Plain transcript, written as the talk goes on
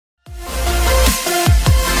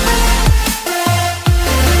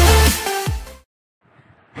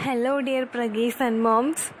Hello dear പ്രഗീസ് and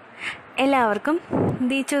moms, എല്ലാവർക്കും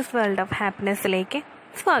teachers world of ഹാപ്പിനെസ്സിലേക്ക്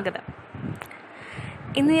സ്വാഗതം.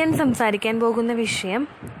 ഇന്ന് ഞാൻ സംസാരിക്കാൻ പോകുന്ന വിഷയം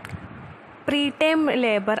പ്രീ ടൈം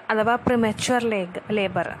ലേബർ അഥവാ പ്രിമച്വർ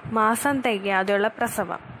ലേബർ, മാസം തികയാതെയുള്ള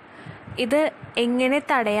പ്രസവം. ഇത് എങ്ങനെ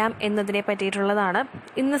തടയാം എന്നതിനെ പറ്റിയിട്ടുള്ളതാണ്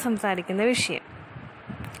ഇന്ന് സംസാരിക്കുന്ന വിഷയം.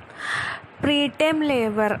 പ്രീ ടൈം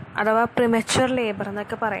ലേബർ അഥവാ പ്രിമച്വർ ലേബർ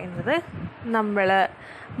എന്നൊക്കെ പറയുന്നത് നമ്മൾ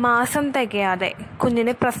മാസം തികയാതെ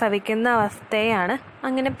കുഞ്ഞിനെ പ്രസവിക്കുന്ന അവസ്ഥയാണ്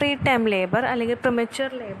അങ്ങനെ പ്രീ ടൈം ലേബർ അല്ലെങ്കിൽ പ്രിമച്വർ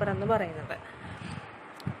ലേബർ എന്ന് പറയുന്നത്.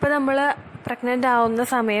 ഇപ്പോൾ നമ്മൾ പ്രഗ്നൻ്റ് ആവുന്ന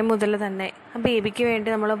സമയം മുതൽ തന്നെ ആ ബേബിക്ക് വേണ്ടി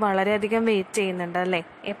നമ്മൾ വളരെയധികം വെയിറ്റ് ചെയ്യുന്നുണ്ട് അല്ലേ.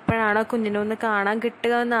 എപ്പോഴാണോ കുഞ്ഞിനെ ഒന്ന് കാണാൻ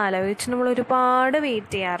കിട്ടുക എന്ന് ആലോചിച്ച് നമ്മൾ ഒരുപാട്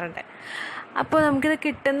വെയിറ്റ് ചെയ്യാറുണ്ട്. അപ്പോൾ നമുക്കിത്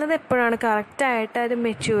കിട്ടുന്നത് എപ്പോഴാണ്? കറക്റ്റായിട്ട് ഒരു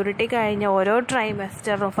മെച്യൂരിറ്റി കഴിഞ്ഞ് ഓരോ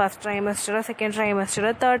ട്രൈമസ്റ്ററും, first trimester, second trimester,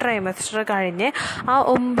 third trimester കഴിഞ്ഞ് ആ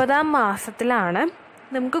 9ാം മാസത്തിലാണ്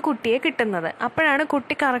നമുക്ക് കുട്ടിയെ കിട്ടുന്നത്. അപ്പോഴാണ്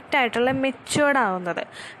കുട്ടി കറക്റ്റായിട്ടുള്ള മെച്യൂർഡ് ആവുന്നത്.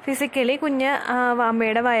 ഫിസിക്കലി കുഞ്ഞ്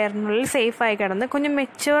അമ്മയുടെ വയറിനുള്ളിൽ സേഫായി കിടന്ന് കുഞ്ഞ്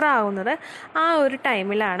മെച്യൂർ ആവുന്നത് ആ ഒരു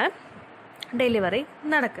ടൈമിലാണ് ഡെലിവറി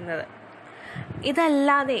നടക്കുന്നത്.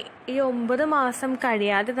 ഇതല്ലാതെ ഈ 9 മാസം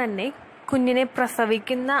കഴിയാതെ തന്നെ കുഞ്ഞിനെ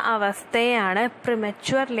പ്രസവിക്കുന്ന അവസ്ഥയാണ്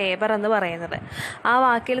പ്രിമച്വർ ലേബർ എന്ന് പറയുന്നത്. ആ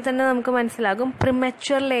വാക്കിൽ തന്നെ നമുക്ക് മനസ്സിലാകും,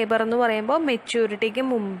 പ്രിമച്വർ ലേബർ എന്ന് പറയുമ്പോൾ മെച്യൂരിറ്റിക്ക്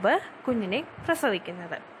മുമ്പ് കുഞ്ഞിനെ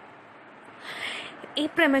പ്രസവിക്കുന്നത്. ഈ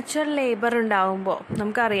പ്രിമച്വർ ലേബർ ഉണ്ടാകുമ്പോൾ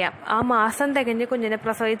നമുക്കറിയാം, ആ മാസം തികഞ്ഞ് കുഞ്ഞിനെ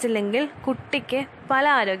പ്രസവിച്ചില്ലെങ്കിൽ കുട്ടിക്ക് പല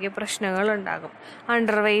ആരോഗ്യ പ്രശ്നങ്ങളുണ്ടാകും.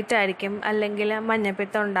 അണ്ടർ വെയ്റ്റ് ആയിരിക്കും, അല്ലെങ്കിൽ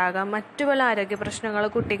മഞ്ഞപ്പിത്തം ഉണ്ടാകാം, മറ്റു പല ആരോഗ്യ പ്രശ്നങ്ങൾ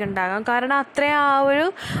കുട്ടിക്ക് ഉണ്ടാകാം. കാരണം അത്രയും ആ ഒരു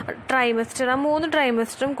ട്രൈമസ്റ്റർ, ആ 3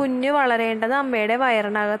 ട്രൈമസ്റ്ററും കുഞ്ഞ് വളരേണ്ടത് അമ്മയുടെ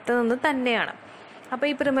വയറിനകത്ത് നിന്ന് തന്നെയാണ്. അപ്പോൾ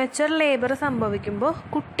ഈ പ്രിമച്വർ ലേബർ സംഭവിക്കുമ്പോൾ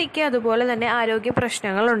കുട്ടിക്ക് അതുപോലെ തന്നെ ആരോഗ്യ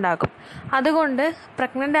പ്രശ്നങ്ങൾ ഉണ്ടാകും. അതുകൊണ്ട്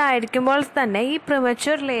പ്രഗ്നൻ്റ് ആയിരിക്കുമ്പോൾ തന്നെ ഈ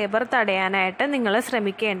പ്രിമച്വർ ലേബർ തടയാനായിട്ട് നിങ്ങൾ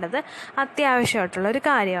ശ്രമിക്കേണ്ടത് അത്യാവശ്യമായിട്ടുള്ളൊരു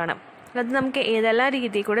കാര്യമാണ്. അത് നമുക്ക് ഏതെല്ലാം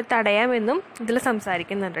രീതിയിൽ കൂടെ തടയാമെന്നും ഇതിൽ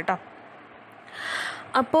സംസാരിക്കുന്നുണ്ട് കേട്ടോ.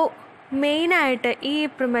 അപ്പോൾ മെയിനായിട്ട് ഈ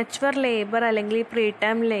പ്രിമച്വർ ലേബർ അല്ലെങ്കിൽ ഈ പ്രീ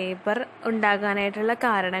ടൈം ലേബർ ഉണ്ടാകാനായിട്ടുള്ള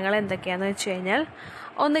കാരണങ്ങൾ എന്തൊക്കെയാണെന്ന് വെച്ച് കഴിഞ്ഞാൽ,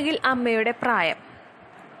 ഒന്നുകിൽ അമ്മയുടെ പ്രായം.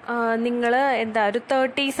 നിങ്ങൾ ഒരു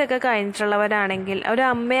 30s ഒക്കെ കഴിഞ്ഞിട്ടുള്ളവരാണെങ്കിൽ ഒരു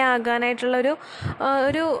അമ്മയാകാനായിട്ടുള്ളൊരു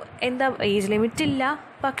ഏജ് ലിമിറ്റ് ഇല്ല,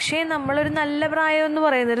 പക്ഷേ നമ്മളൊരു നല്ല പ്രായം എന്ന്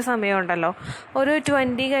പറയുന്നൊരു സമയമുണ്ടല്ലോ, ഒരു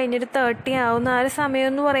 20 കഴിഞ്ഞൊരു 30 ആവുന്ന ആ ഒരു സമയം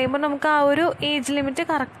എന്ന് പറയുമ്പോൾ നമുക്ക് ആ ഒരു ഏജ് ലിമിറ്റ്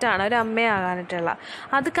കറക്റ്റാണ് ഒരു അമ്മയാകാനായിട്ടുള്ള.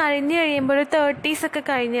 അത് കഴിഞ്ഞ് കഴിയുമ്പോൾ ഒരു 30s ഒക്കെ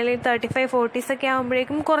കഴിഞ്ഞ് അല്ലെങ്കിൽ 35, 40s ഒക്കെ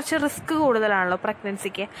ആകുമ്പോഴേക്കും കുറച്ച് റിസ്ക് കൂടുതലാണല്ലോ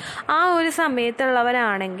പ്രഗ്നൻസിക്ക്. ആ ഒരു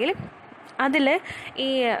സമയത്തുള്ളവരാണെങ്കിൽ അതിൽ ഈ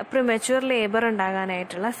പ്രിമച്വർ ലേബർ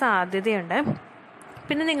ഉണ്ടാകാനായിട്ടുള്ള സാധ്യതയുണ്ട്.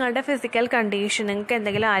 പിന്നെ നിങ്ങളുടെ ഫിസിക്കൽ കണ്ടീഷൻ, നിങ്ങൾക്ക്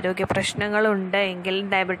എന്തെങ്കിലും ആരോഗ്യ പ്രശ്നങ്ങളുണ്ടെങ്കിൽ,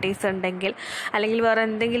 ഡയബറ്റീസ് ഉണ്ടെങ്കിൽ അല്ലെങ്കിൽ വേറെ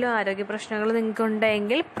എന്തെങ്കിലും ആരോഗ്യ പ്രശ്നങ്ങൾ നിങ്ങൾക്ക്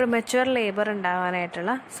ഉണ്ടെങ്കിൽ പ്രിമച്വർ ലേബർ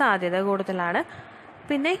ഉണ്ടാകാനായിട്ടുള്ള സാധ്യത കൂടുതലാണ്.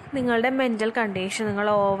 പിന്നെ നിങ്ങളുടെ മെൻ്റൽ കണ്ടീഷൻ, നിങ്ങൾ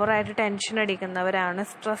ഓവറായിട്ട് ടെൻഷൻ അടിക്കുന്നവരാണ്,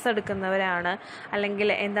 സ്ട്രെസ് എടുക്കുന്നവരാണ്, അല്ലെങ്കിൽ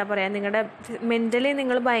നിങ്ങളുടെ മെൻ്റലി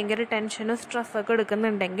നിങ്ങൾ ഭയങ്കര ടെൻഷനും സ്ട്രെസ്സൊക്കെ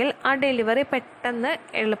എടുക്കുന്നുണ്ടെങ്കിൽ ആ ഡെലിവറി പെട്ടെന്ന്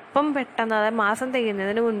അതായത് മാസം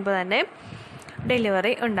തികയുന്നതിന് മുൻപ് തന്നെ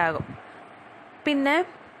ഡെലിവറി ഉണ്ടാകും. പിന്നെ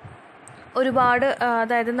ഒരുപാട്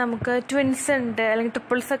നമുക്ക് ട്വിൻസ് ഉണ്ട് അല്ലെങ്കിൽ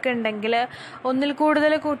ട്രിപ്പിൾസ് ഒക്കെ ഉണ്ടെങ്കിൽ, ഒന്നിൽ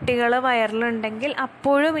കൂടുതൽ കുട്ടികൾ വയറിലുണ്ടെങ്കിൽ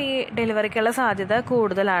അപ്പോഴും ഈ ഡെലിവറിക്കുള്ള സാധ്യത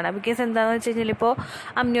കൂടുതലാണ്. ബിക്കോസ് എന്താണെന്ന് വെച്ച് കഴിഞ്ഞാൽ, ഇപ്പോൾ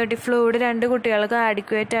അമ്നിയോട്ടിക് ഫ്ലൂയിഡ് 2 കുട്ടികൾക്ക്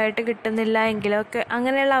ആഡിക്വേറ്റ് ആയിട്ട് കിട്ടുന്നില്ല എങ്കിലൊക്കെ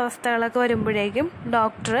അങ്ങനെയുള്ള അവസ്ഥകളൊക്കെ വരുമ്പോഴേക്കും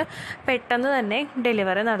ഡോക്ടർ പെട്ടെന്ന് തന്നെ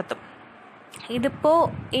ഡെലിവറി നടത്തും. ഇതിപ്പോൾ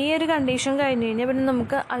ഈ ഒരു കണ്ടീഷൻ കഴിഞ്ഞ് കഴിഞ്ഞാൽ പിന്നെ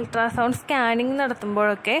നമുക്ക് അൾട്രാസൗണ്ട് സ്കാനിങ്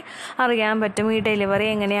നടത്തുമ്പോഴൊക്കെ അറിയാൻ പറ്റും ഈ ഡെലിവറി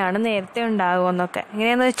എങ്ങനെയാണ് നേരത്തെ ഉണ്ടാകുമെന്നൊക്കെ.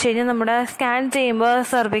 എങ്ങനെയാണെന്ന് വെച്ച് കഴിഞ്ഞാൽ, നമ്മുടെ സ്കാൻ ചെയ്യുമ്പോൾ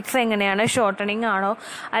സെർവിക്സ് എങ്ങനെയാണ്, ഷോർട്ടണിങ് ആണോ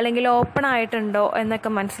അല്ലെങ്കിൽ ഓപ്പൺ ആയിട്ടുണ്ടോ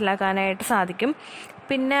എന്നൊക്കെ മനസ്സിലാക്കാനായിട്ട് സാധിക്കും.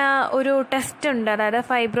 പിന്നെ ഒരു ടെസ്റ്റ് ഉണ്ട്, അതായത്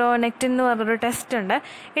ഫൈബ്രോനെക്റ്റിൻ എന്ന് പറഞ്ഞൊരു ടെസ്റ്റ് ഉണ്ട്.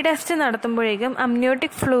 ഈ ടെസ്റ്റ് നടത്തുമ്പോഴേക്കും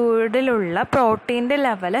അമ്നിയോട്ടിക് ഫ്ലൂയിഡിലുള്ള പ്രോട്ടീൻ്റെ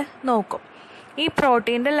ലെവൽ നോക്കും. ഈ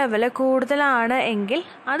പ്രോട്ടീൻ്റെ ലെവൽ കൂടുതലാണ് എങ്കിൽ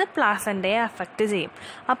അത് പ്ലാസൻ്റയെ അഫക്റ്റ് ചെയ്യും.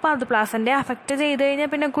 അപ്പോൾ അത് പ്ലാസൻ്റയെ അഫക്റ്റ് ചെയ്ത് കഴിഞ്ഞാൽ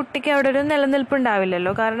പിന്നെ കുട്ടിക്ക് അവിടെ ഒരു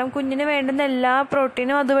നിലനിൽപ്പുണ്ടാവില്ലല്ലോ. കാരണം കുഞ്ഞിന് വേണ്ടുന്ന എല്ലാ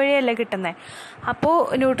പ്രോട്ടീനും അതുവഴിയല്ലേ കിട്ടുന്നത്. അപ്പോൾ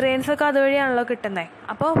ന്യൂട്രിയൻസൊക്കെ അതുവഴിയാണല്ലോ കിട്ടുന്നത്.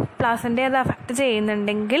 അപ്പോൾ പ്ലാസൻ്റയെ അത് അഫക്റ്റ്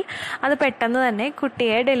ചെയ്യുന്നുണ്ടെങ്കിൽ അത് പെട്ടെന്ന് തന്നെ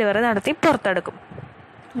കുട്ടിയെ ഡെലിവറി നടത്തി പുറത്തെടുക്കും.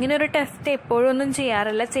 ഇങ്ങനെ ഒരു ടെസ്റ്റ് എപ്പോഴും ഒന്നും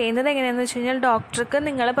ചെയ്യാറില്ല. ചെയ്യുന്നത് എങ്ങനെയാണെന്ന് വെച്ച് കഴിഞ്ഞാൽ, ഡോക്ടർക്ക്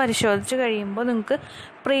നിങ്ങളെ പരിശോധിച്ച് കഴിയുമ്പോൾ നിങ്ങൾക്ക്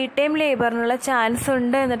പ്രീ ടൈം ലേബറിനുള്ള ചാൻസ്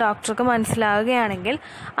ഉണ്ട് എന്ന് ഡോക്ടർക്ക് മനസ്സിലാവുകയാണെങ്കിൽ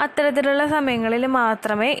അത്തരത്തിലുള്ള സമയങ്ങളിൽ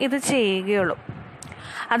മാത്രമേ ഇത് ചെയ്യുകയുള്ളൂ.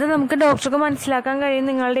 അത് നമുക്ക് ഡോക്ടർക്ക് മനസ്സിലാക്കാൻ കഴിയും.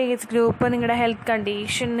 നിങ്ങളുടെ ഏജ് ഗ്രൂപ്പ്, നിങ്ങളുടെ ഹെൽത്ത്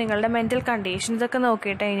കണ്ടീഷൻ, നിങ്ങളുടെ മെൻ്റൽ കണ്ടീഷൻസ് ഒക്കെ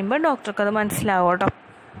നോക്കിയിട്ട് കഴിയുമ്പോൾ ഡോക്ടർക്ക് അത് മനസ്സിലാവും കേട്ടോ.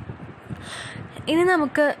 ഇനി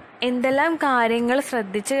നമുക്ക് എന്തെല്ലാം കാര്യങ്ങൾ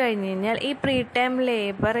ശ്രദ്ധിച്ചു കഴിഞ്ഞ് കഴിഞ്ഞാൽ ഈ പ്രീ ടൈം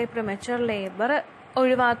ലേബർ, ഈ പ്രിമച്വർ ലേബർ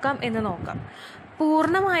ഒഴിവാക്കാം എന്ന് നോക്കാം.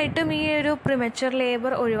 പൂർണ്ണമായിട്ടും ഈ ഒരു പ്രിമച്വർ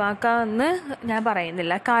ലേബർ ഒഴിവാക്കാമെന്ന് ഞാൻ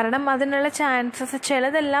പറയുന്നില്ല. കാരണം അതിനുള്ള ചാൻസസ്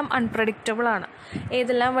ചിലതെല്ലാം അൺപ്രഡിക്റ്റബിൾ ആണ്.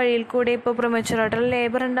 ഏതെല്ലാം വഴിയിൽ കൂടെ ഇപ്പോൾ പ്രിമച്വറായിട്ടുള്ള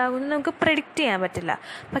ലേബർ ഉണ്ടാകുമെന്ന് നമുക്ക് പ്രെഡിക്റ്റ് ചെയ്യാൻ പറ്റില്ല.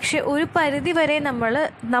 പക്ഷെ ഒരു പരിധി വരെ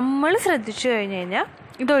നമ്മൾ ശ്രദ്ധിച്ചു കഴിഞ്ഞ് കഴിഞ്ഞാൽ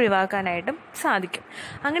ഇത് ഒഴിവാക്കാനായിട്ടും സാധിക്കും.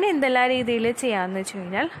 അങ്ങനെ എന്തെല്ലാം രീതിയിൽ ചെയ്യാമെന്ന് വെച്ച്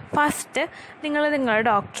കഴിഞ്ഞാൽ, ഫസ്റ്റ് നിങ്ങൾ നിങ്ങളുടെ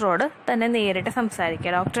ഡോക്ടറോട് തന്നെ നേരിട്ട്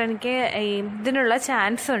സംസാരിക്കുക. ഡോക്ടർ, എനിക്ക് ഇതിനുള്ള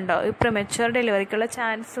ചാൻസ് ഉണ്ടോ, ഈ പ്രിമച്വർ ഡെലിവറിക്കുള്ള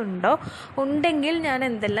ചാൻസ് ഉണ്ടെങ്കിൽ ഞാൻ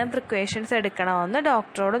എന്തെല്ലാം പ്രിക്കോഷൻസ് എടുക്കണമെന്ന്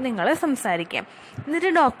ഡോക്ടറോട് നിങ്ങൾ സംസാരിക്കുക.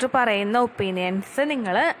 എന്നിട്ട് ഡോക്ടർ പറയുന്ന ഒപ്പീനിയൻസ്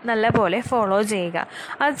നിങ്ങൾ നല്ലപോലെ ഫോളോ ചെയ്യുക.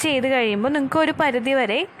 അത് ചെയ്ത് കഴിയുമ്പോൾ നിങ്ങൾക്ക് ഒരു പരിധി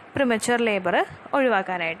വരെ പ്രിമച്വർ ലേബർ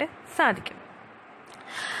ഒഴിവാക്കാനായിട്ട് സാധിക്കും.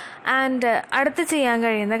 ആൻഡ് അടുത്ത് ചെയ്യാൻ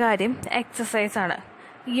കഴിയുന്ന കാര്യം എക്സസൈസാണ്.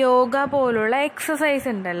 യോഗ പോലുള്ള എക്സസൈസ്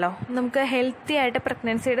ഉണ്ടല്ലോ, നമുക്ക് ഹെൽത്തി ആയിട്ട്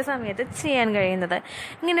പ്രഗ്നൻസിയുടെ സമയത്ത് ചെയ്യാൻ കഴിയുന്നത്.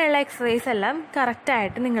 ഇങ്ങനെയുള്ള എക്സസൈസ് എല്ലാം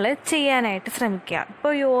കറക്റ്റായിട്ട് നിങ്ങൾ ചെയ്യാനായിട്ട് ശ്രമിക്കുക.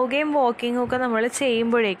 ഇപ്പോൾ യോഗയും വാക്കിങ്ങും ഒക്കെ നമ്മൾ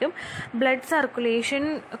ചെയ്യുമ്പോഴേക്കും ബ്ലഡ് സർക്കുലേഷൻ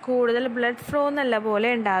കൂടുതൽ, ബ്ലഡ് ഫ്ലോ നല്ല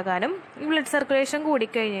പോലെ ഉണ്ടാകാനും, ബ്ലഡ് സർക്കുലേഷൻ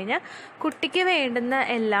കൂടിക്കഴിഞ്ഞ് കഴിഞ്ഞാൽ കുട്ടിക്ക് വേണ്ടുന്ന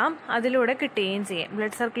എല്ലാം അതിലൂടെ കിട്ടുകയും ചെയ്യും.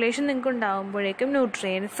 ബ്ലഡ് സർക്കുലേഷൻ നിങ്ങൾക്ക് ഉണ്ടാകുമ്പോഴേക്കും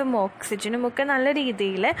ന്യൂട്രിയൻസും ഓക്സിജനും ഒക്കെ നല്ല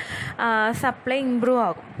രീതിയിൽ സപ്ലൈ ഇമ്പ്രൂവ്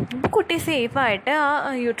ആകും. അപ്പോൾ കുട്ടി സേഫായിട്ട് ആ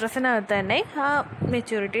യൂട്രസിനകത്ത് തന്നെ ആ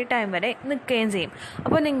മെച്യൂരിറ്റി ടൈം വരെ നിൽക്കുകയും ചെയ്യും.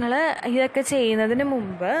 അപ്പോൾ നിങ്ങൾ ഇതൊക്കെ ചെയ്യുന്നതിന്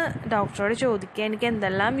മുമ്പ് ഡോക്ടറോട് ചോദിക്കുക, എനിക്ക്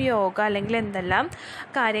എന്തെല്ലാം യോഗ അല്ലെങ്കിൽ എന്തെല്ലാം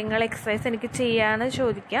കാര്യങ്ങൾ എക്സസൈസ് എനിക്ക് ചെയ്യാമെന്ന്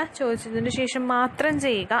ചോദിക്കുക. ചോദിച്ചതിന് ശേഷം മാത്രം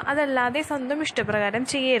ചെയ്യുക. അതല്ലാതെ സ്വന്തം ഇഷ്ടപ്രകാരം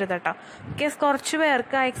ചെയ്യരുത് കേട്ടോ. ബിക്കോസ് കുറച്ച്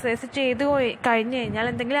പേർക്ക് ആ എക്സസൈസ് ചെയ്ത് കഴിഞ്ഞ് കഴിഞ്ഞാൽ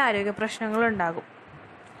എന്തെങ്കിലും ആരോഗ്യ പ്രശ്നങ്ങളുണ്ടാകും.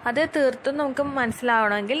 അത് തീർത്തും നമുക്ക്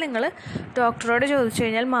മനസ്സിലാവണമെങ്കിൽ നിങ്ങൾ ഡോക്ടറോട് ചോദിച്ചു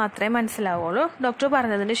കഴിഞ്ഞാൽ മാത്രമേ മനസ്സിലാവുള്ളൂ. ഡോക്ടർ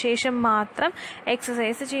പറഞ്ഞതിന് ശേഷം മാത്രം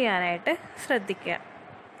എക്സസൈസ് ചെയ്യാനായിട്ട് ശ്രദ്ധിക്കുക.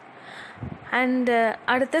 ആൻഡ്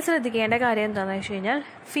അടുത്ത ശ്രദ്ധിക്കേണ്ട കാര്യം എന്താണെന്ന് വെച്ച് കഴിഞ്ഞാൽ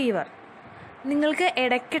ഫീവർ. നിങ്ങൾക്ക്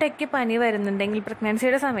ഇടയ്ക്കിടയ്ക്ക് പനി വരുന്നുണ്ടെങ്കിൽ,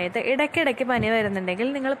 പ്രഗ്നൻസിയുടെ സമയത്ത് ഇടയ്ക്കിടയ്ക്ക് പനി വരുന്നുണ്ടെങ്കിൽ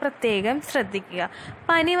നിങ്ങൾ പ്രത്യേകം ശ്രദ്ധിക്കുക.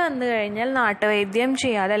 പനി വന്നു കഴിഞ്ഞാൽ നാട്ടുവൈദ്യം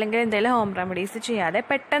ചെയ്യാതെ അല്ലെങ്കിൽ എന്തെങ്കിലും ഹോം റെമഡീസ് ചെയ്യാതെ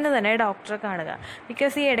പെട്ടെന്ന് തന്നെ ഡോക്ടറെ കാണുക.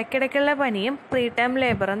 ബിക്കോസ് ഈ ഇടയ്ക്കിടയ്ക്കുള്ള പനിയും പ്രീ ടൈം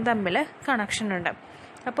ലേബറും തമ്മിൽ കണക്ഷനുണ്ട്.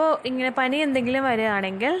 അപ്പോൾ ഇങ്ങനെ പനി എന്തെങ്കിലും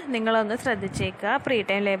വരികയാണെങ്കിൽ നിങ്ങളൊന്ന് ശ്രദ്ധിച്ചേക്കുക. പ്രീ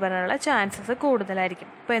ടൈം ലേബറിനുള്ള ചാൻസസ്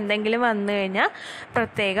കൂടുതലായിരിക്കും. ഇപ്പോൾ എന്തെങ്കിലും വന്നു കഴിഞ്ഞാൽ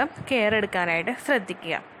പ്രത്യേകം കെയർ എടുക്കാനായിട്ട്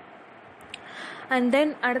ശ്രദ്ധിക്കുക. ആൻഡ് ദെൻ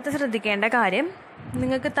അടുത്ത് ശ്രദ്ധിക്കേണ്ട കാര്യം,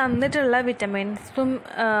 നിങ്ങൾക്ക് തന്നിട്ടുള്ള വിറ്റമിൻസും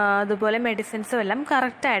അതുപോലെ മെഡിസിൻസും എല്ലാം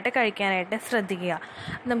കറക്റ്റായിട്ട് കഴിക്കാനായിട്ട് ശ്രദ്ധിക്കുക.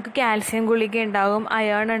 നമുക്ക് കാൽസ്യം ഗുളിക ഉണ്ടാകും,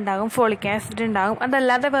 അയേൺ ഉണ്ടാകും, ഫോളിക് ആസിഡ് ഉണ്ടാകും.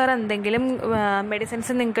 അതല്ലാതെ വേറെ എന്തെങ്കിലും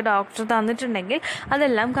മെഡിസിൻസ് നിങ്ങൾക്ക് ഡോക്ടർ തന്നിട്ടുണ്ടെങ്കിൽ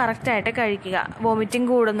അതെല്ലാം കറക്റ്റായിട്ട് കഴിക്കുക.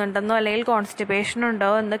 വോമിറ്റിംഗ് കൂടുന്നുണ്ടെന്നോ അല്ലെങ്കിൽ കോൺസ്റ്റിപ്പേഷൻ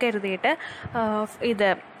ഉണ്ടോ എന്ന് കരുതിയിട്ട് ഇത്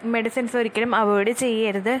മെഡിസിൻസ് ഒരിക്കലും അവോയ്ഡ്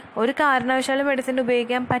ചെയ്യരുത്. ഒരു കാരണവശാലും മെഡിസിൻ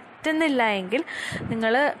ഉപയോഗിക്കാൻ പറ്റുന്നില്ല എങ്കിൽ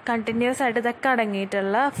നിങ്ങൾ കണ്ടിന്യൂസ് ആയിട്ട് ഇതൊക്കെ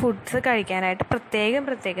അടങ്ങിയിട്ടുള്ള ഫുഡ്സ് കഴിക്കാനായിട്ട്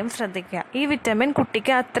പ്രത്യേകം ശ്രദ്ധിക്കുക. ഈ വിറ്റമിൻ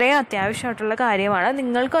കുട്ടിക്ക് അത്രയും അത്യാവശ്യമായിട്ടുള്ള കാര്യമാണ്,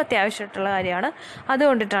 നിങ്ങൾക്കും അത്യാവശ്യമായിട്ടുള്ള കാര്യമാണ്.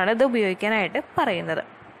 അതുകൊണ്ടിട്ടാണ് ഇത് ഉപയോഗിക്കാനായിട്ട് പറയുന്നത്.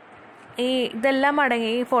 ഇതെല്ലാം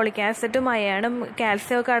അടങ്ങി ഫോളിക് ആസിഡും അയണും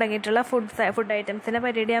കാൽസ്യം ഒക്കെ അടങ്ങിയിട്ടുള്ള ഫുഡ് ഐറ്റംസിനെ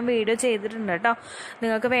പറ്റിയിട്ട് ഞാൻ വീഡിയോ ചെയ്തിട്ടുണ്ട് കേട്ടോ.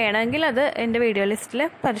 നിങ്ങൾക്ക് വേണമെങ്കിൽ അത് എൻ്റെ വീഡിയോ ലിസ്റ്റിൽ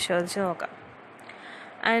പരിശോധിച്ച് നോക്കാം.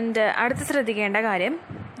 ആൻഡ് അടുത്ത് ശ്രദ്ധിക്കേണ്ട കാര്യം,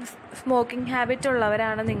 സ്മോക്കിംഗ് ഹാബിറ്റ്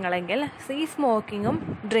ഉള്ളവരാണ് നിങ്ങളെങ്കിൽ ഈ സ്മോക്കിങ്ങും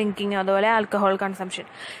ഡ്രിങ്കിങ്ങും അതുപോലെ ആൽക്കഹോൾ കൺസംഷൻ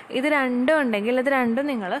ഇത് രണ്ടും ഉണ്ടെങ്കിൽ ഇത് രണ്ടും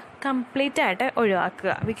നിങ്ങൾ കംപ്ലീറ്റ് ആയിട്ട്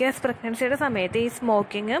ഒഴിവാക്കുക. ബിക്കോസ് പ്രഗ്നൻസിയുടെ സമയത്ത് ഈ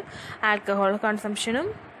സ്മോക്കിങ്ങും ആൽക്കഹോൾ കൺസംഷനും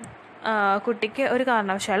കുട്ടിക്ക് ഒരു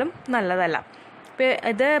കാരണവശാലും നല്ലതല്ല. ഇപ്പോൾ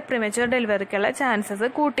ഇത് പ്രിമച്വർ ഡെലിവറിക്കുള്ള ചാൻസസ്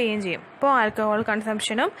കൂട്ടുകയും ചെയ്യും. ഇപ്പോൾ ആൽക്കഹോൾ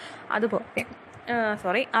കൺസംഷനും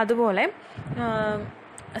അതുപോലെ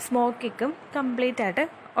സ്മോക്കിങ്ങും കംപ്ലീറ്റ് ആയിട്ട്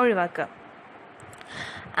ഒഴിവാക്കുക.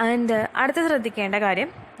 ആൻഡ് അടുത്ത് ശ്രദ്ധിക്കേണ്ട കാര്യം,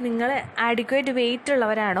 നിങ്ങൾ ആഡിക്വേറ്റ് വെയിറ്റ്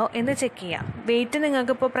ഉള്ളവരാണോ എന്ന് ചെക്ക് ചെയ്യുക. വെയിറ്റ്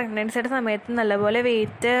നിങ്ങൾക്കിപ്പോൾ പ്രഗ്നൻസിയുടെ സമയത്ത് നല്ലപോലെ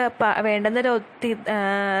വെയിറ്റ് വേണ്ടുന്ന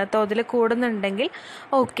തോതിൽ കൂടുന്നുണ്ടെങ്കിൽ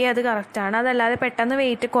ഓക്കെ, അത് കറക്റ്റാണ്. അതല്ലാതെ പെട്ടെന്ന്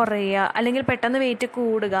വെയിറ്റ് കുറയുക അല്ലെങ്കിൽ പെട്ടെന്ന് വെയിറ്റ്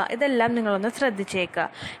കൂടുക, ഇതെല്ലാം നിങ്ങളൊന്ന് ശ്രദ്ധിച്ചേക്കുക.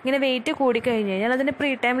 ഇങ്ങനെ വെയിറ്റ് കൂടിക്കഴിഞ്ഞ് കഴിഞ്ഞാൽ അതിന്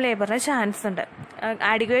പ്രീ ടൈം ലേബറിന് ചാൻസ് ഉണ്ട്.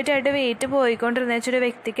 ആഡിക്വേറ്റ് ആയിട്ട് വെയിറ്റ് പോയിക്കൊണ്ടിരുന്ന ഒരു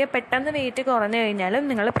വ്യക്തിക്ക് പെട്ടെന്ന് വെയിറ്റ് കുറഞ്ഞു കഴിഞ്ഞാലും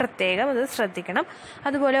നിങ്ങൾ പ്രത്യേകം അത് ശ്രദ്ധിക്കണം.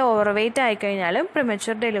 അതുപോലെ ഓവർ വെയിറ്റ് ആയിക്കഴിഞ്ഞാലും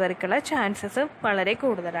പ്രിമച്വർ ഡെലിവറിക്കുള്ള ചാൻസസ് വളരെ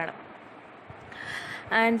കൂടുതലാണ്.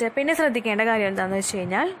 ആൻഡ് പിന്നെ ശ്രദ്ധിക്കേണ്ട കാര്യം എന്താണെന്ന് വെച്ച്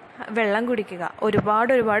കഴിഞ്ഞാൽ വെള്ളം കുടിക്കുക.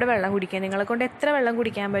 ഒരുപാട് വെള്ളം കുടിക്കുക. നിങ്ങളെ കൊണ്ട് എത്ര വെള്ളം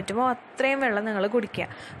കുടിക്കാൻ പറ്റുമോ അത്രയും വെള്ളം നിങ്ങൾ കുടിക്കുക.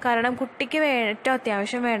 കാരണം കുട്ടിക്ക് ഏറ്റവും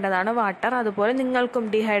അത്യാവശ്യം വേണ്ടതാണ് വാട്ടർ. അതുപോലെ നിങ്ങൾക്കും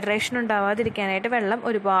ഡീഹൈഡ്രേഷൻ ഉണ്ടാവാതിരിക്കാനായിട്ട് വെള്ളം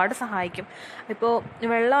ഒരുപാട് സഹായിക്കും. ഇപ്പോൾ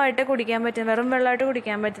വെള്ളമായിട്ട് കുടിക്കാൻ വെറും വെള്ളമായിട്ട്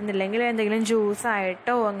കുടിക്കാൻ പറ്റുന്നില്ലെങ്കിൽ എന്തെങ്കിലും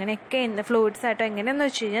ജ്യൂസായിട്ടോ അങ്ങനെയൊക്കെ ഫ്ലൂയിഡ്സ് ആയിട്ടോ എങ്ങനെയെന്ന്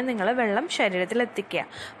വെച്ച് കഴിഞ്ഞാൽ നിങ്ങൾ വെള്ളം ശരീരത്തിൽ എത്തിക്കുക.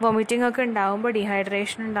 വോമിറ്റിംഗ് ഒക്കെ ഉണ്ടാകുമ്പോൾ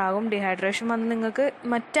ഡീഹൈഡ്രേഷൻ ഉണ്ടാകും. ഡീഹൈഡ്രേഷൻ വന്ന് നിങ്ങൾക്ക്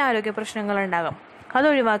മറ്റ് ആരോഗ്യ പ്രശ്നങ്ങളുണ്ടാകും.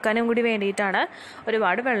 അതൊഴിവാക്കാനും കൂടി വേണ്ടിയിട്ടാണ്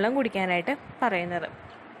ഒരുപാട് വെള്ളം കുടിക്കാനായിട്ട് പറയുന്നത്.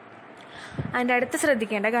 അതിൻ്റെ അടുത്ത്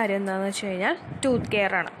ശ്രദ്ധിക്കേണ്ട കാര്യം എന്താണെന്ന് വെച്ച് കഴിഞ്ഞാൽ ടൂത്ത്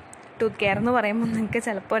കെയർ ആണ്. ടൂത്ത് കെയർ എന്ന് പറയുമ്പോൾ നിങ്ങൾക്ക്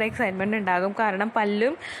ചിലപ്പോൾ ഒരു എക്സൈറ്റ്മെൻറ്റ് ഉണ്ടാകും. കാരണം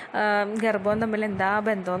പല്ലും ഗർഭവും തമ്മിൽ എന്താ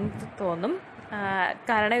ബന്ധമെന്ന് തോന്നും.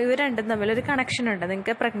 കാരണം ഇവർ രണ്ടും തമ്മിലൊരു കണക്ഷൻ ഉണ്ട്.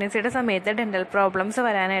 നിങ്ങൾക്ക് പ്രഗ്നൻസിയുടെ സമയത്ത് ഡെൻ്റൽ പ്രോബ്ലംസ്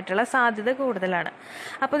വരാനായിട്ടുള്ള സാധ്യത കൂടുതലാണ്.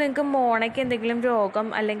 അപ്പോൾ നിങ്ങൾക്ക് മോണയ്ക്ക് എന്തെങ്കിലും രോഗം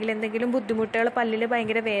അല്ലെങ്കിൽ എന്തെങ്കിലും ബുദ്ധിമുട്ടുകൾ, പല്ലിൽ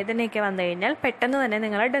ഭയങ്കര വേദനയൊക്കെ വന്നു കഴിഞ്ഞാൽ പെട്ടെന്ന് തന്നെ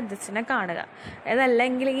നിങ്ങൾ ഡെന്റിസ്റ്റിനെ കാണുക.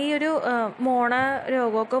 അതല്ലെങ്കിൽ ഈ ഒരു മോണ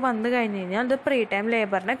രോഗമൊക്കെ വന്നു കഴിഞ്ഞ് കഴിഞ്ഞാൽ അത് പ്രീ ടൈം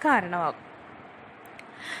ലേബറിന് കാരണമാകും.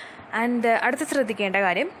 ആൻഡ് അടുത്ത് ശ്രദ്ധിക്കേണ്ട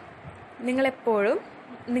കാര്യം, നിങ്ങളെപ്പോഴും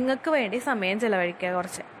നിങ്ങൾക്ക് വേണ്ടി സമയം ചിലവഴിക്കുക.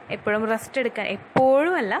 കുറച്ച് എപ്പോഴും റെസ്റ്റ്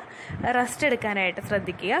എടുക്കാനായിട്ട്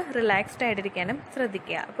ശ്രദ്ധിക്കുക. റിലാക്സ്ഡ് ആയിട്ടിരിക്കാനും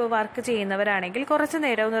ശ്രദ്ധിക്കുക. ഇപ്പോൾ വർക്ക് ചെയ്യുന്നവരാണെങ്കിൽ കുറച്ച്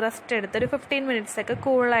നേരം ഒന്ന് റെസ്റ്റ് എടുത്ത് ഒരു 15 minutes ഒക്കെ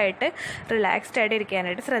കൂളായിട്ട് റിലാക്സ്ഡ് ആയിട്ട്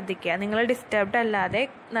ഇരിക്കാനായിട്ട് ശ്രദ്ധിക്കുക. നിങ്ങൾ ഡിസ്റ്റർബ്ഡ് അല്ലാതെ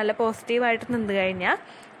നല്ല പോസിറ്റീവായിട്ട് നിന്ന് കഴിഞ്ഞാൽ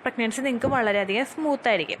പ്രഗ്നൻസി നിങ്ങൾക്ക് വളരെയധികം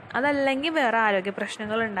സ്മൂത്തായിരിക്കും. അതല്ലെങ്കിൽ വേറെ ആരോഗ്യ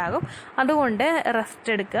പ്രശ്നങ്ങളുണ്ടാകും. അതുകൊണ്ട്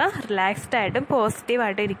റെസ്റ്റ് എടുക്കുക, റിലാക്സ്ഡ് ആയിട്ടും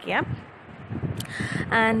പോസിറ്റീവായിട്ട് ഇരിക്കുക.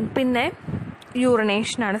 ആൻഡ് പിന്നെ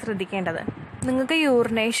യൂറിനേഷനാണ് ശ്രദ്ധിക്കേണ്ടത്. നിങ്ങൾക്ക്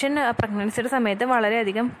യൂറിനേഷൻ പ്രഗ്നൻസിയുടെ സമയത്ത്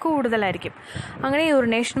വളരെയധികം കൂടുതലായിരിക്കും. അങ്ങനെ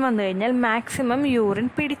യൂറിനേഷൻ വന്നു കഴിഞ്ഞാൽ മാക്സിമം യൂറിൻ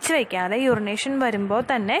പിടിച്ചു വയ്ക്കാതെ യൂറിനേഷൻ വരുമ്പോൾ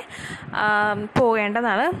തന്നെ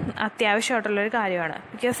പോകേണ്ടതാണ്. അത്യാവശ്യമായിട്ടുള്ളൊരു കാര്യമാണ്.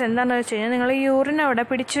 ബിക്കോസ് എന്താണെന്ന് വെച്ച് കഴിഞ്ഞാൽ നിങ്ങൾ യൂറിൻ അവിടെ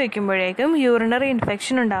പിടിച്ചു വയ്ക്കുമ്പോഴേക്കും യൂറിനറി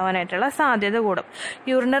ഇൻഫെക്ഷൻ ഉണ്ടാവാനായിട്ടുള്ള സാധ്യത കൂടും.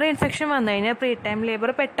 യൂറിനറി ഇൻഫെക്ഷൻ വന്നു കഴിഞ്ഞാൽ പ്രീ ടൈം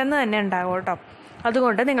ലേബർ പെട്ടെന്ന് തന്നെ ഉണ്ടാകും കേട്ടോ.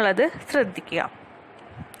 അതുകൊണ്ട് നിങ്ങളത് ശ്രദ്ധിക്കുക.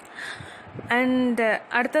 ആൻഡ്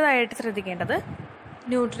അടുത്തതായിട്ട് ശ്രദ്ധിക്കേണ്ടത്,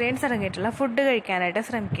 ന്യൂട്രിയൻസ് അടങ്ങിയിട്ടുള്ള ഫുഡ് കഴിക്കാനായിട്ട്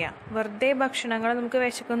ശ്രമിക്കുക. വെറുതെ ഭക്ഷണങ്ങൾ നമുക്ക്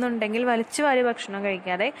വിശക്കുന്നുണ്ടെങ്കിൽ വലിച്ചു വാരി ഭക്ഷണം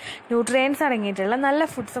കഴിക്കാതെ ന്യൂട്രിയൻസ് അടങ്ങിയിട്ടുള്ള നല്ല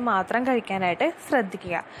ഫുഡ്സ് മാത്രം കഴിക്കാനായിട്ട്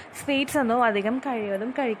ശ്രദ്ധിക്കുക. സ്വീറ്റ്സ് ഒന്നും അധികം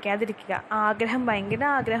കഴിവതും കഴിക്കാതിരിക്കുക. ഭയങ്കര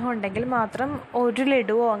ആഗ്രഹം ഉണ്ടെങ്കിൽ മാത്രം ഒരു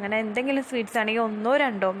ലഡുവോ അങ്ങനെ എന്തെങ്കിലും സ്വീറ്റ്സ് ആണെങ്കിൽ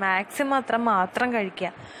 1-2 മാക്സിമം മാത്രം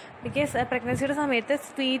കഴിക്കുക. ബിക്കോസ് പ്രഗ്നൻസിയുടെ സമയത്ത്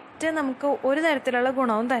സ്വീറ്റ് നമുക്ക് ഒരു തരത്തിലുള്ള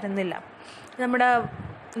ഗുണവും തരുന്നില്ല. നമ്മുടെ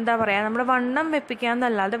വണ്ണം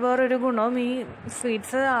വെപ്പിക്കാന്നല്ലാതെ വേറൊരു ഗുണവും ഈ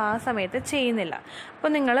സ്വീറ്റ്സ് ആ സമയത്ത് ചെയ്യുന്നില്ല. അപ്പോൾ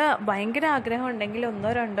നിങ്ങൾ ഭയങ്കര ആഗ്രഹം ഉണ്ടെങ്കിൽ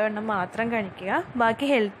 1-2 എണ്ണം മാത്രം കഴിക്കുക. ബാക്കി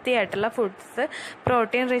ഹെൽത്തി ആയിട്ടുള്ള ഫുഡ്സ്,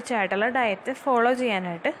 പ്രോട്ടീൻ റിച്ച് ആയിട്ടുള്ള ഡയറ്റ് ഫോളോ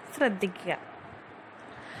ചെയ്യാനായിട്ട് ശ്രദ്ധിക്കുക.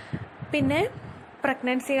 പിന്നെ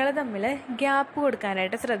പ്രഗ്നൻസികൾ തമ്മിൽ ഗ്യാപ്പ്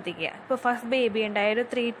കൊടുക്കാനായിട്ട് ശ്രദ്ധിക്കുക. ഇപ്പോൾ ഫസ്റ്റ് ബേബി ഉണ്ടായ ഒരു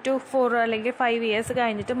 3 to 4 അല്ലെങ്കിൽ 5 years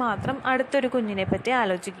കഴിഞ്ഞിട്ട് മാത്രം അടുത്തൊരു കുഞ്ഞിനെ പറ്റി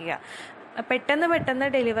ആലോചിക്കുക. പെട്ടെന്ന്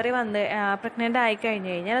ഡെലിവറി പ്രഗ്നൻ്റ് ആയി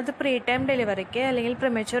കഴിഞ്ഞ് കഴിഞ്ഞാൽ അത് പ്രീ ടൈം ഡെലിവറിക്ക് അല്ലെങ്കിൽ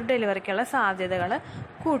പ്രിമച്യൂർ ഡെലിവറിക്കുള്ള സാധ്യതകൾ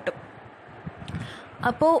കൂട്ടും.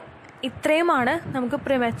 അപ്പോൾ ഇത്രയുമാണ് നമുക്ക്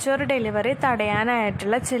പ്രിമച്യൂർ ഡെലിവറി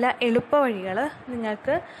തടയാനായിട്ടുള്ള ചില എളുപ്പ വഴികൾ.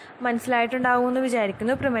 നിങ്ങൾക്ക് മനസ്സിലായിട്ടുണ്ടാകുമെന്ന്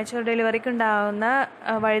വിചാരിക്കുന്നു. പ്രിമച്യൂർ ഡെലിവറിക്ക് ഉണ്ടാകുന്ന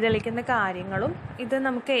വഴിതെളിക്കുന്ന കാര്യങ്ങളും ഇത്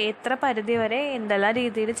നമുക്ക് എത്ര പരിധി വരെ എന്തെല്ലാം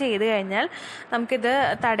രീതിയിൽ ചെയ്തു കഴിഞ്ഞാൽ നമുക്കിത്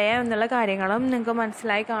തടയാം എന്നുള്ള കാര്യങ്ങളും നിങ്ങൾക്ക്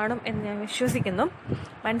മനസ്സിലായി കാണും എന്ന് ഞാൻ വിശ്വസിക്കുന്നു.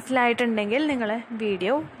 മനസ്സിലായിട്ടുണ്ടെങ്കിൽ നിങ്ങൾ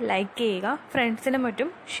വീഡിയോ ലൈക്ക് ചെയ്യുക, ഫ്രണ്ട്സിനും മറ്റും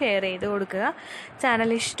ഷെയർ ചെയ്ത് കൊടുക്കുക.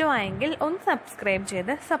 ചാനൽ ഇഷ്ടമായെങ്കിൽ ഒന്ന് സബ്സ്ക്രൈബ്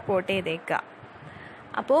ചെയ്ത് സപ്പോർട്ട് ചെയ്തേക്കുക.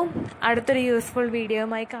 അപ്പോൾ അടുത്തൊരു യൂസ്ഫുൾ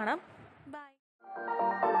വീഡിയോയുമായി കാണാം.